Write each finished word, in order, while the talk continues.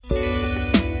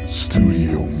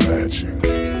Studio Magic.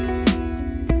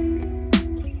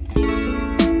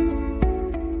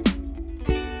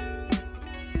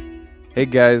 Hey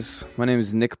guys, my name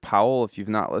is Nick Powell. If you've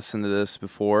not listened to this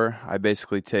before, I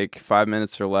basically take 5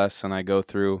 minutes or less and I go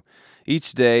through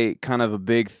each day kind of a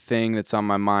big thing that's on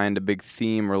my mind, a big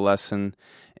theme or lesson,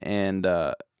 and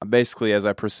basically as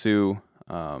I pursue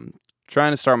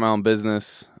trying to start my own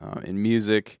business in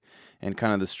music and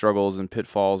kind of the struggles and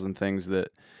pitfalls and things that,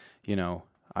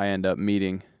 I end up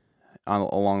meeting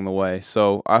along the way.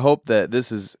 So I hope that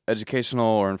this is educational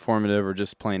or informative or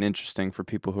just plain interesting for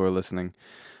people who are listening.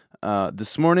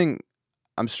 This morning,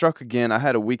 I'm struck again. I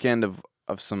had a weekend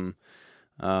of some.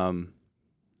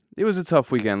 It was a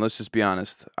tough weekend. Let's just be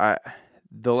honest.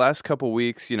 The last couple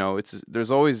weeks,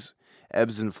 there's always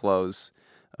ebbs and flows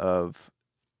of,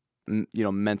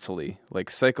 mentally, like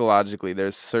psychologically.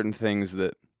 There's certain things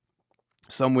that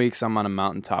some weeks I'm on a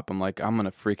mountaintop. I'm like, I'm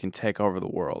gonna freaking take over the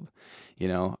world.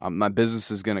 My business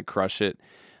is gonna crush it.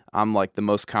 I'm like the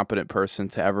most competent person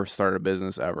to ever start a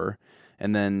business ever.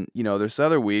 And then, there's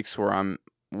other weeks where I'm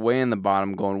way in the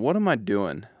bottom going, what am I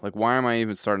doing? Like, why am I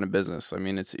even starting a business? I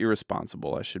mean, it's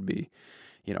irresponsible. I should be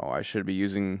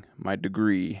using my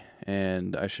degree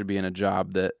and I should be in a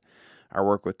job that I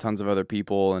work with tons of other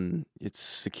people and it's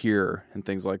secure and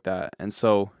things like that. And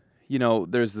so,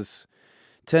 there's this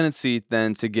tendency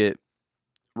then to get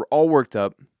all worked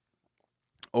up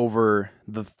over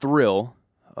the thrill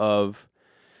of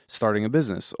starting a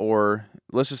business, or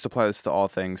let's just apply this to all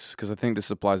things, because I think this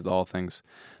applies to all things.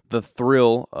 The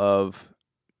thrill of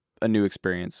a new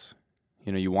experience.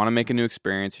 You want to make a new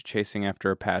experience, you're chasing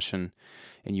after a passion,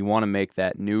 and you want to make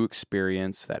that new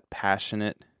experience, that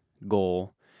passionate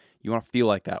goal, you want to feel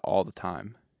like that all the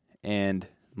time. And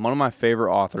one of my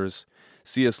favorite authors,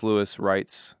 C.S. Lewis,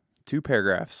 writes 2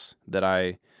 paragraphs that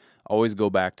I always go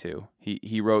back to.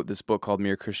 He wrote this book called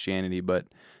Mere Christianity, but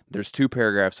there's 2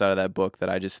 paragraphs out of that book that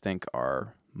I just think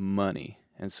are money.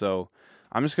 And so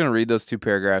I'm just going to read those 2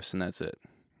 paragraphs and that's it.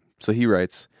 So he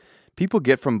writes, people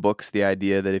get from books the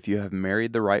idea that if you have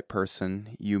married the right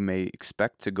person, you may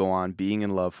expect to go on being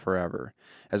in love forever.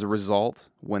 As a result,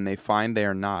 when they find they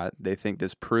are not, they think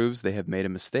this proves they have made a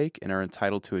mistake and are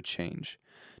entitled to a change,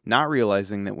 not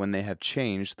realizing that when they have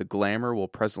changed, the glamour will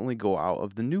presently go out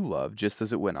of the new love just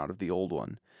as it went out of the old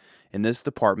one. In this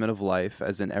department of life,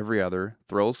 as in every other,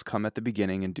 thrills come at the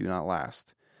beginning and do not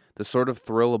last. The sort of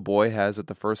thrill a boy has at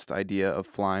the first idea of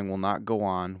flying will not go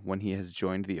on when he has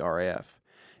joined the RAF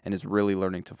and is really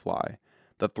learning to fly.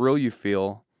 The thrill you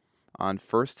feel on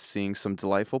first seeing some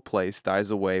delightful place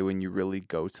dies away when you really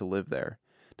go to live there.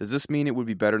 Does this mean it would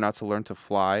be better not to learn to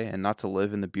fly and not to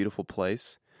live in the beautiful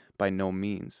place? By no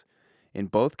means. In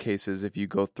both cases, if you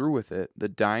go through with it, the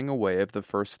dying away of the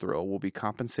first thrill will be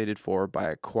compensated for by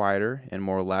a quieter and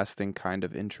more lasting kind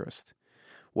of interest.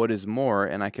 What is more,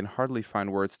 and I can hardly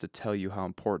find words to tell you how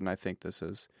important I think this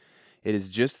is, it is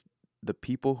just the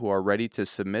people who are ready to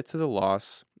submit to the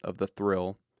loss of the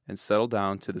thrill and settle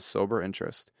down to the sober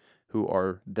interest, who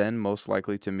are then most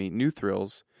likely to meet new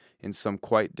thrills in some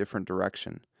quite different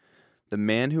direction. The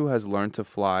man who has learned to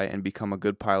fly and become a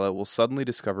good pilot will suddenly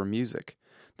discover music.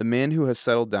 The man who has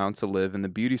settled down to live in the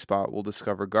beauty spot will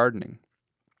discover gardening.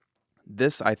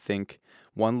 This, I think,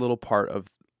 one little part of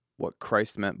what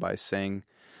Christ meant by saying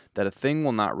that a thing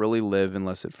will not really live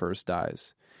unless it first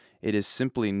dies. It is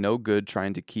simply no good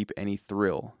trying to keep any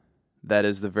thrill. That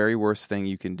is the very worst thing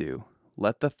you can do.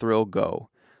 Let the thrill go.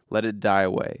 Let it die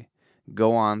away.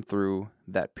 Go on through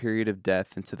that period of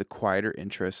death into the quieter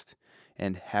interest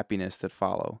and happiness that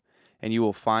follow, and you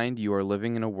will find you are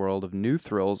living in a world of new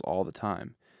thrills all the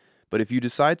time. But if you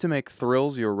decide to make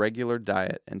thrills your regular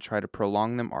diet and try to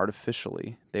prolong them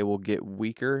artificially, they will get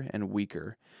weaker and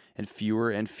weaker and fewer,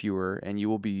 and you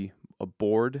will be a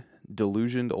bored,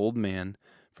 delusioned old man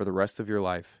for the rest of your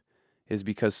life. It is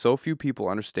because so few people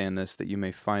understand this that you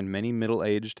may find many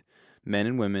middle-aged men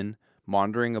and women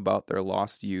maundering about their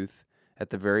lost youth at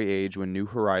the very age when new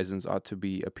horizons ought to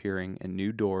be appearing and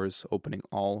new doors opening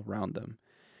all round them.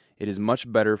 It is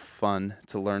much better fun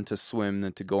to learn to swim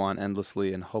than to go on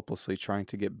endlessly and hopelessly trying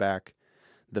to get back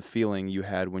the feeling you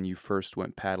had when you first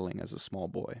went paddling as a small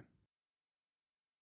boy.